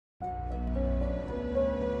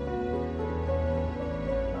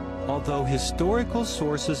Although historical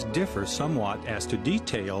sources differ somewhat as to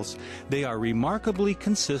details, they are remarkably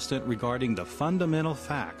consistent regarding the fundamental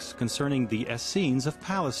facts concerning the Essenes of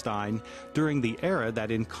Palestine during the era that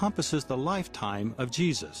encompasses the lifetime of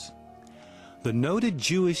Jesus. The noted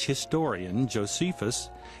Jewish historian Josephus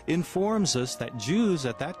informs us that Jews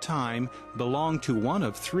at that time belonged to one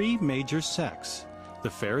of three major sects: the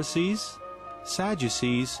Pharisees,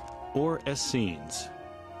 Sadducees, or Essenes.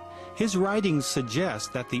 His writings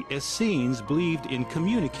suggest that the Essenes believed in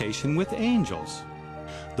communication with angels.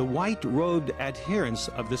 The white-robed adherents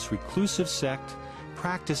of this reclusive sect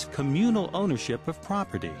practiced communal ownership of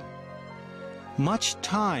property. Much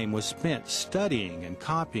time was spent studying and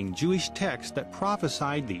copying Jewish texts that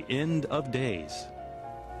prophesied the end of days.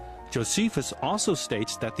 Josephus also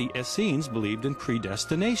states that the Essenes believed in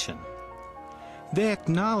predestination. They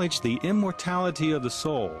acknowledged the immortality of the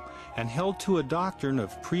soul and held to a doctrine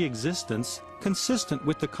of pre-existence consistent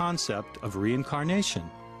with the concept of reincarnation.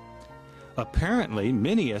 Apparently,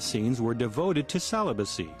 many Essenes were devoted to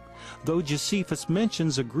celibacy, though Josephus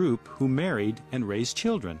mentions a group who married and raised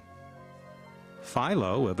children.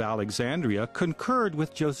 Philo of Alexandria concurred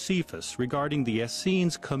with Josephus regarding the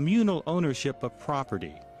Essenes' communal ownership of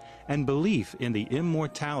property and belief in the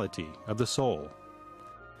immortality of the soul.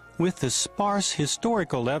 With the sparse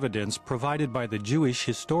historical evidence provided by the Jewish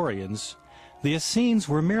historians, the Essenes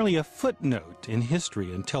were merely a footnote in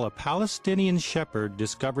history until a Palestinian shepherd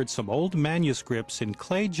discovered some old manuscripts in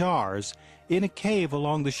clay jars in a cave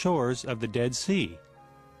along the shores of the Dead Sea.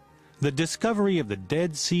 The discovery of the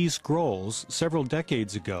Dead Sea Scrolls several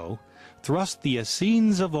decades ago thrust the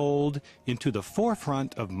Essenes of old into the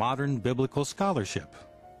forefront of modern biblical scholarship.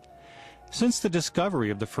 Since the discovery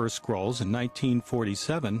of the first scrolls in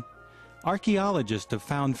 1947, archaeologists have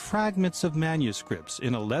found fragments of manuscripts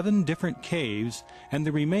in 11 different caves and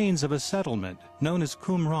the remains of a settlement known as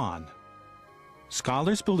Qumran.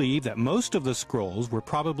 Scholars believe that most of the scrolls were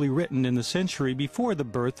probably written in the century before the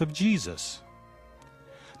birth of Jesus.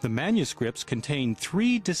 The manuscripts contain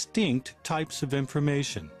three distinct types of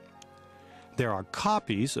information. There are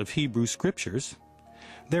copies of Hebrew scriptures.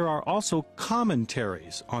 There are also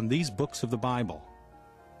commentaries on these books of the Bible.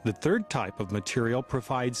 The third type of material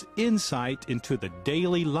provides insight into the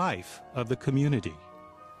daily life of the community.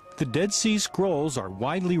 The Dead Sea Scrolls are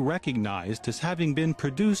widely recognized as having been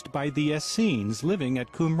produced by the Essenes living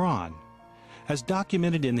at Qumran, as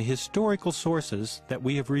documented in the historical sources that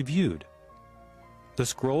we have reviewed. The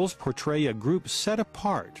scrolls portray a group set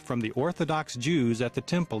apart from the Orthodox Jews at the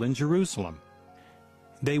Temple in Jerusalem.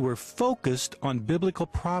 They were focused on biblical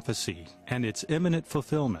prophecy and its imminent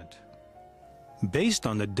fulfillment. Based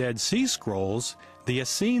on the Dead Sea Scrolls, the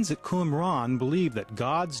Essenes at Qumran believe that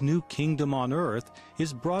God's new kingdom on earth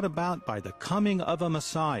is brought about by the coming of a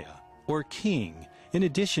Messiah, or king, in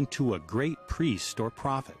addition to a great priest or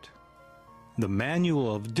prophet. The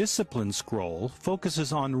Manual of Discipline scroll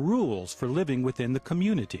focuses on rules for living within the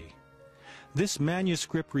community. This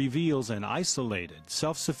manuscript reveals an isolated,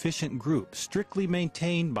 self-sufficient group strictly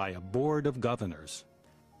maintained by a board of governors.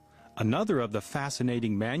 Another of the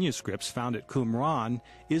fascinating manuscripts found at Qumran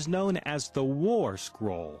is known as the War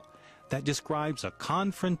Scroll, that describes a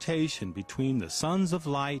confrontation between the sons of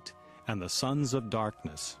light and the sons of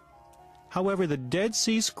darkness. However, the Dead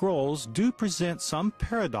Sea Scrolls do present some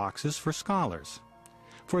paradoxes for scholars.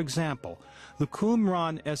 For example, the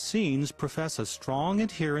Qumran Essenes profess a strong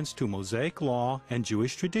adherence to Mosaic law and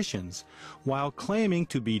Jewish traditions, while claiming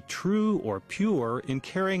to be true or pure in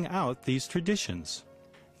carrying out these traditions.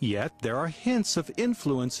 Yet there are hints of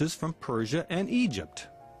influences from Persia and Egypt.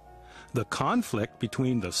 The conflict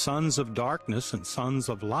between the sons of darkness and sons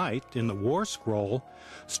of light in the War Scroll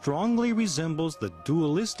strongly resembles the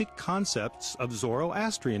dualistic concepts of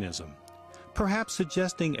Zoroastrianism, perhaps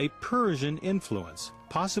suggesting a Persian influence,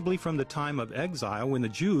 possibly from the time of exile when the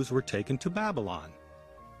Jews were taken to Babylon.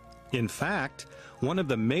 In fact, one of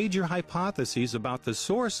the major hypotheses about the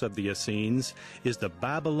source of the Essenes is the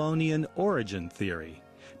Babylonian origin theory,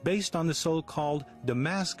 based on the so-called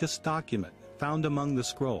Damascus document found among the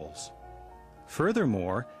scrolls.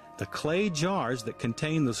 Furthermore, the clay jars that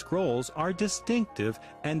contain the scrolls are distinctive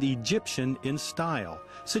and Egyptian in style,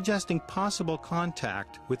 suggesting possible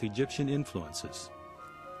contact with Egyptian influences.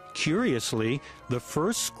 Curiously, the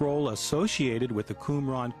first scroll associated with the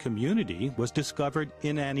Qumran community was discovered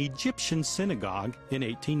in an Egyptian synagogue in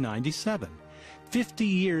 1897, 50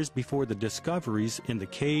 years before the discoveries in the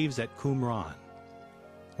caves at Qumran.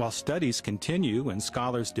 While studies continue and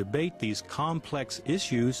scholars debate these complex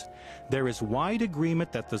issues, there is wide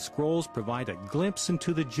agreement that the scrolls provide a glimpse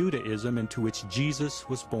into the Judaism into which Jesus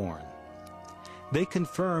was born. They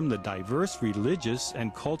confirm the diverse religious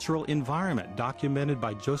and cultural environment documented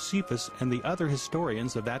by Josephus and the other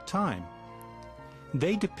historians of that time.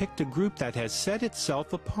 They depict a group that has set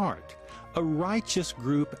itself apart, a righteous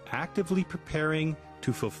group actively preparing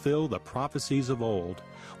to fulfill the prophecies of old,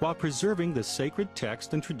 while preserving the sacred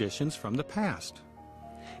text and traditions from the past.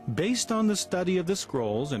 Based on the study of the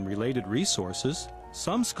scrolls and related resources,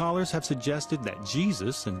 some scholars have suggested that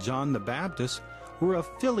Jesus and John the Baptist were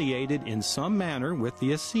affiliated in some manner with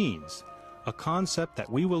the Essenes, a concept that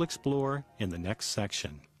we will explore in the next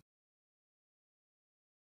section.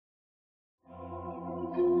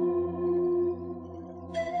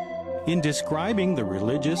 In describing the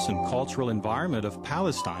religious and cultural environment of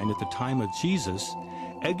Palestine at the time of Jesus,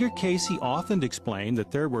 Edgar Cayce often explained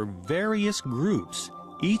that there were various groups,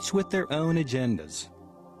 each with their own agendas.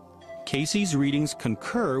 Cayce's readings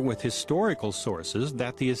concur with historical sources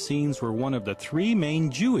that the Essenes were one of the three main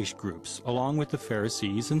Jewish groups, along with the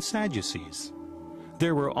Pharisees and Sadducees.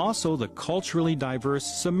 There were also the culturally diverse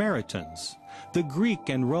Samaritans, the Greek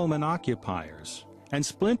and Roman occupiers, and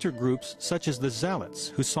splinter groups such as the Zealots,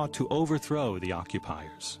 who sought to overthrow the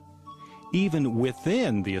occupiers. Even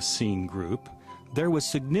within the Essene group, there was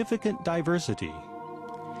significant diversity.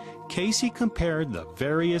 Cayce compared the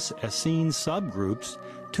various Essene subgroups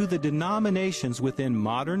to the denominations within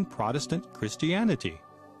modern Protestant Christianity.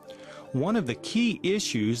 One of the key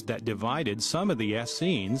issues that divided some of the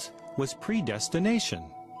Essenes was predestination.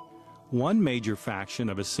 One major faction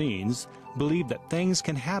of Essenes believed that things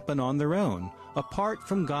can happen on their own, apart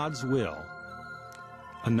from God's will.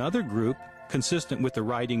 Another group, consistent with the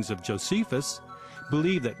writings of Josephus,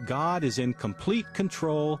 believed that God is in complete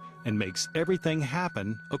control and makes everything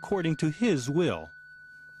happen according to His will.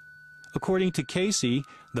 According to Cayce,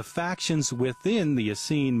 the factions within the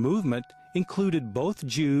Essene movement included both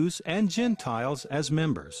Jews and Gentiles as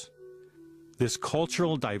members. This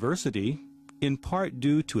cultural diversity, in part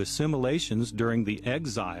due to assimilations during the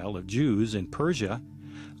exile of Jews in Persia,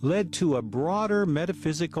 led to a broader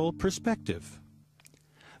metaphysical perspective.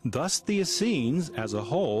 Thus, the Essenes, as a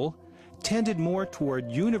whole, tended more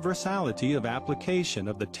toward universality of application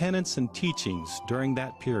of the tenets and teachings during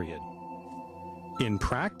that period. In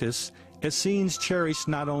practice, Essenes cherished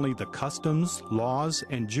not only the customs, laws,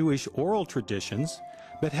 and Jewish oral traditions,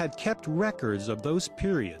 but had kept records of those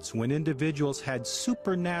periods when individuals had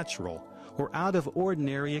supernatural or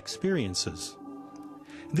out-of-ordinary experiences.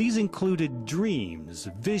 These included dreams,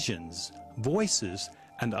 visions, voices,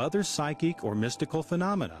 and other psychic or mystical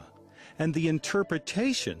phenomena, and the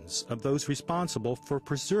interpretations of those responsible for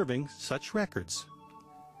preserving such records.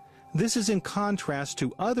 This is in contrast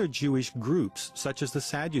to other Jewish groups, such as the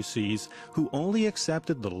Sadducees, who only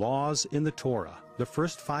accepted the laws in the Torah, the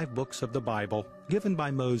first 5 books of the Bible, given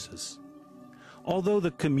by Moses. Although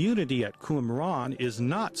the community at Qumran is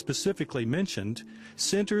not specifically mentioned,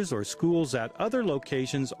 centers or schools at other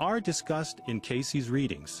locations are discussed in Cayce's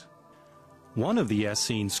readings. One of the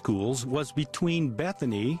Essene schools was between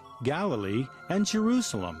Bethany, Galilee, and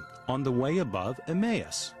Jerusalem, on the way above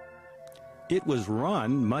Emmaus. It was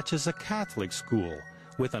run much as a Catholic school,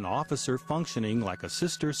 with an officer functioning like a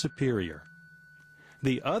sister superior.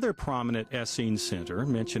 The other prominent Essene center,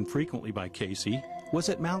 mentioned frequently by Cayce, was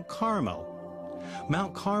at Mount Carmel.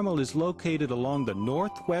 Mount Carmel is located along the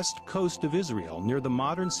northwest coast of Israel, near the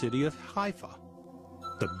modern city of Haifa.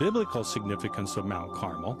 The biblical significance of Mount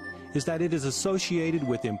Carmel is that it is associated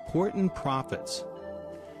with important prophets.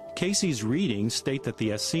 Cayce's readings state that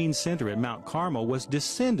the Essene center at Mount Carmel was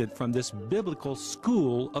descended from this biblical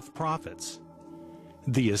school of prophets.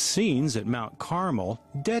 The Essenes at Mount Carmel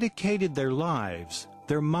dedicated their lives,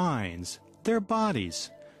 their minds, their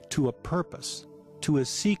bodies to a purpose, to a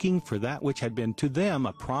seeking for that which had been to them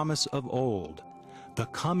a promise of old, the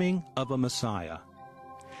coming of a Messiah.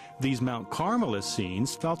 These Mount Carmel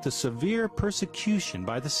Essenes felt the severe persecution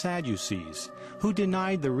by the Sadducees, who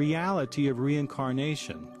denied the reality of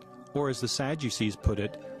reincarnation, or as the Sadducees put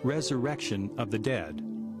it, resurrection of the dead.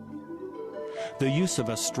 The use of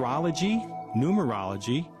astrology,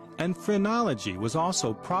 numerology, and phrenology was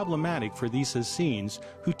also problematic for these Essenes,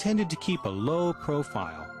 who tended to keep a low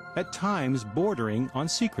profile, at times bordering on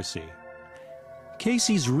secrecy.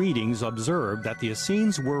 Cayce's readings observed that the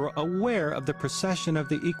Essenes were aware of the precession of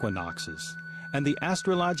the equinoxes and the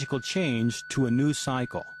astrological change to a new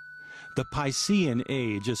cycle, the Piscean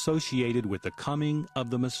age associated with the coming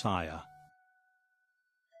of the Messiah.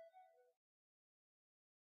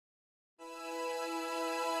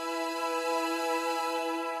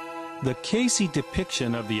 The Cayce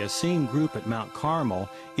depiction of the Essene group at Mount Carmel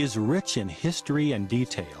is rich in history and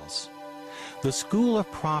details. The school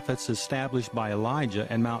of prophets established by Elijah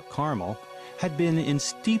and Mount Carmel had been in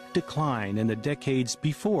steep decline in the decades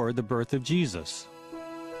before the birth of Jesus.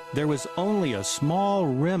 There was only a small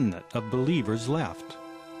remnant of believers left.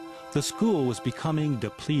 The school was becoming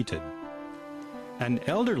depleted. An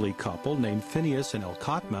elderly couple named Phineas and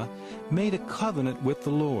Elkatma made a covenant with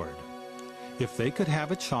the Lord. If they could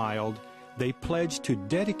have a child, they pledged to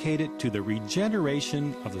dedicate it to the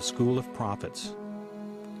regeneration of the school of prophets.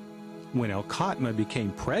 When Elkatma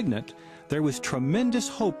became pregnant, there was tremendous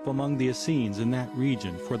hope among the Essenes in that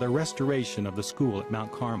region for the restoration of the school at Mount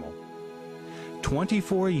Carmel.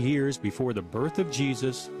 24 years before the birth of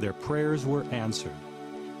Jesus, their prayers were answered.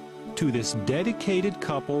 To this dedicated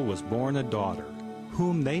couple was born a daughter,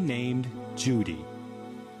 whom they named Judy.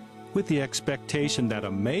 With the expectation that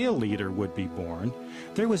a male leader would be born,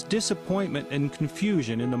 there was disappointment and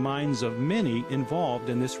confusion in the minds of many involved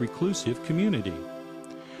in this reclusive community.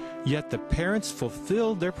 Yet the parents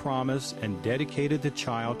fulfilled their promise and dedicated the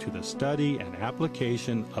child to the study and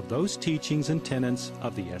application of those teachings and tenets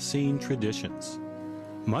of the Essene traditions.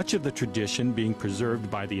 Much of the tradition being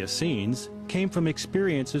preserved by the Essenes came from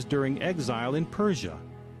experiences during exile in Persia,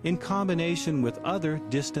 in combination with other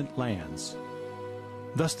distant lands.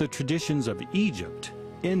 Thus the traditions of Egypt,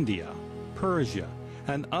 India, Persia,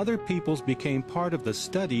 and other peoples became part of the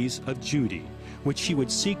studies of Judy, which she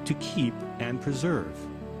would seek to keep and preserve.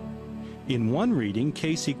 In one reading,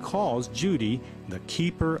 Cayce calls Judy the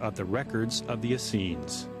keeper of the records of the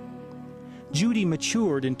Essenes. Judy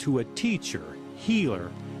matured into a teacher,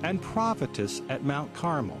 healer, and prophetess at Mount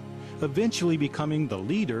Carmel, eventually becoming the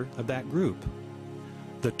leader of that group.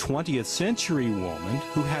 The 20th century woman,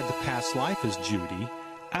 who had the past life as Judy,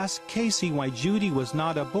 asked Cayce why Judy was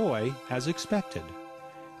not a boy as expected.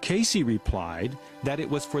 Cayce replied that it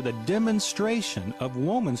was for the demonstration of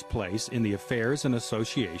woman's place in the affairs and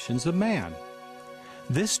associations of man.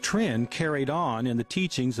 This trend carried on in the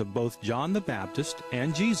teachings of both John the Baptist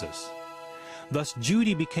and Jesus. Thus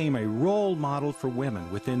Judy became a role model for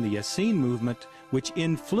women within the Essene movement, which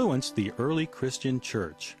influenced the early Christian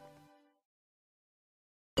church.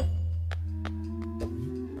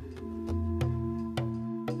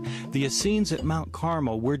 The Essenes at Mount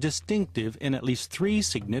Carmel were distinctive in at least 3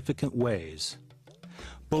 significant ways.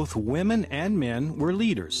 Both women and men were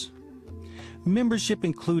leaders. Membership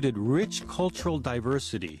included rich cultural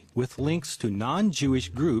diversity with links to non-Jewish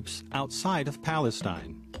groups outside of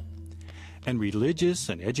Palestine. And religious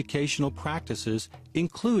and educational practices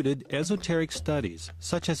included esoteric studies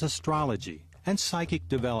such as astrology and psychic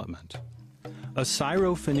development. A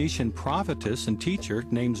Syro-Phoenician prophetess and teacher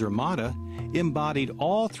named Zermatta embodied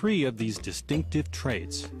all 3 of these distinctive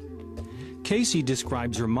traits. Cayce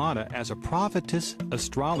describes Zermatta as a prophetess,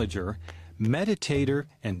 astrologer, meditator,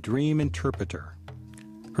 and dream interpreter.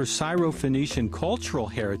 Her Syro-Phoenician cultural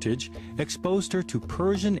heritage exposed her to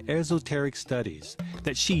Persian esoteric studies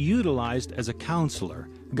that she utilized as a counselor,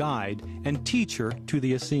 guide, and teacher to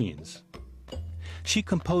the Essenes. She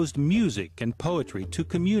composed music and poetry to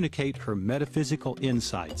communicate her metaphysical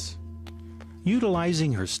insights.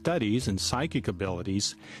 Utilizing her studies and psychic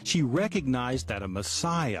abilities, she recognized that a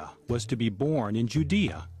Messiah was to be born in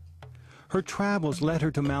Judea. Her travels led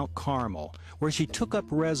her to Mount Carmel, where she took up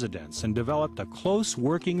residence and developed a close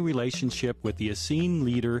working relationship with the Essene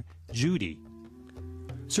leader, Judy.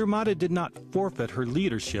 Zermatta did not forfeit her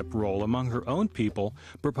leadership role among her own people,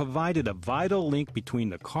 but provided a vital link between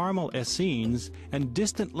the Carmel Essenes and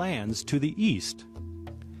distant lands to the east.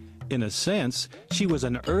 In a sense, she was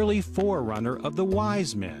an early forerunner of the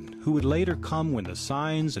wise men who would later come when the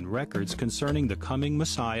signs and records concerning the coming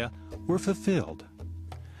Messiah were fulfilled.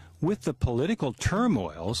 With the political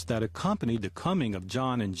turmoils that accompanied the coming of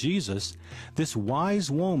John and Jesus, this wise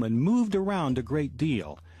woman moved around a great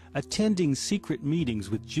deal, attending secret meetings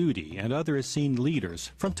with Judy and other Essene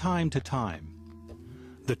leaders from time to time.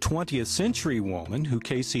 The 20th century woman, who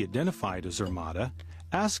Cayce identified as Zermatta,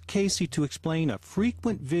 asked Cayce to explain a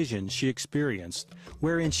frequent vision she experienced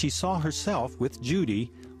wherein she saw herself with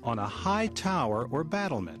Judy on a high tower or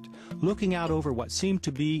battlement, looking out over what seemed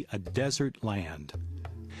to be a desert land.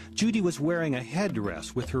 Judy was wearing a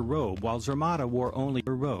headdress with her robe, while Zermatta wore only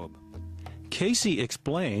her robe. Cayce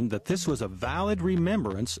explained that this was a valid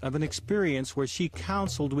remembrance of an experience where she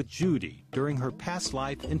counseled with Judy during her past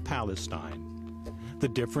life in Palestine. The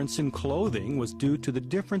difference in clothing was due to the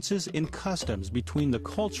differences in customs between the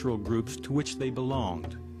cultural groups to which they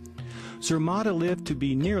belonged. Zermatta lived to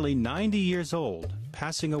be nearly 90 years old,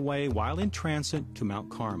 passing away while in transit to Mount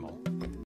Carmel.